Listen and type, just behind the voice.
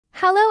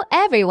Hello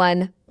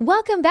everyone!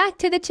 Welcome back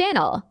to the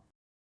channel.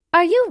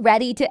 Are you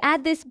ready to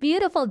add this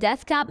beautiful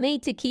desktop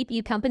mate to keep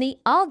you company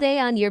all day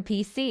on your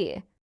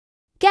PC?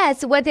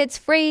 Guess what? It's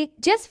free.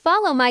 Just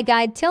follow my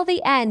guide till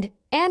the end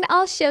and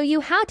I'll show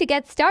you how to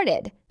get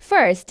started.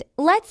 First,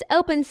 let's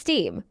open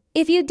Steam.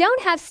 If you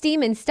don't have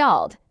Steam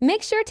installed,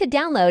 make sure to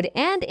download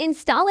and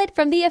install it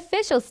from the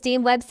official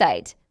Steam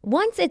website.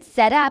 Once it's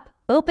set up,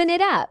 open it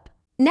up.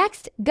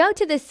 Next, go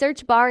to the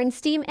search bar in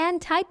Steam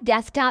and type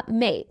Desktop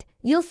Mate.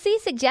 You'll see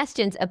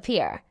suggestions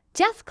appear.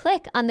 Just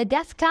click on the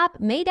Desktop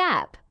Mate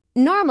app.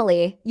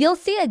 Normally, you'll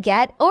see a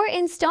Get or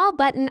Install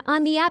button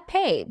on the app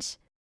page.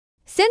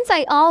 Since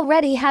I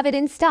already have it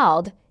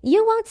installed,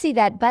 you won't see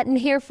that button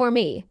here for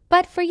me,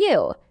 but for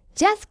you.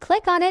 Just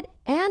click on it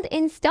and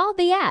install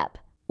the app.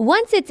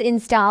 Once it's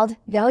installed,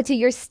 go to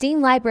your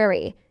Steam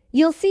library.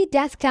 You'll see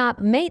Desktop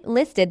Mate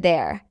listed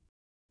there.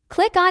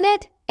 Click on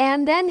it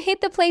and then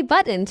hit the play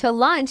button to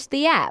launch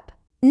the app.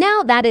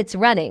 Now that it's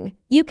running,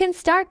 you can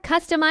start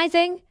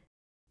customizing.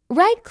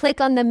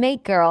 Right-click on the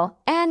Mate Girl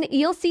and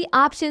you'll see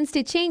options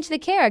to change the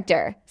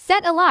character,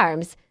 set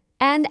alarms,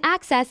 and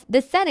access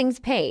the settings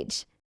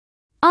page.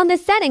 On the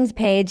settings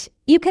page,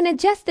 you can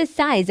adjust the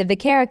size of the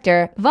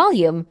character,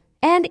 volume,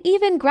 and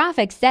even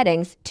graphic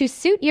settings to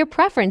suit your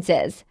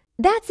preferences.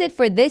 That's it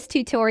for this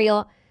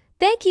tutorial.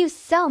 Thank you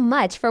so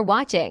much for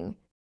watching.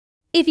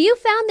 If you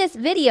found this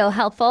video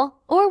helpful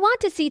or want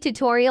to see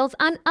tutorials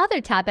on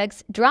other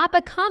topics, drop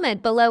a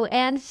comment below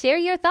and share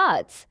your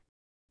thoughts.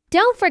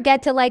 Don't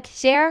forget to like,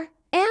 share,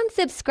 and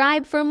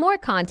subscribe for more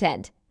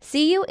content.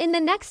 See you in the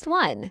next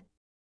one.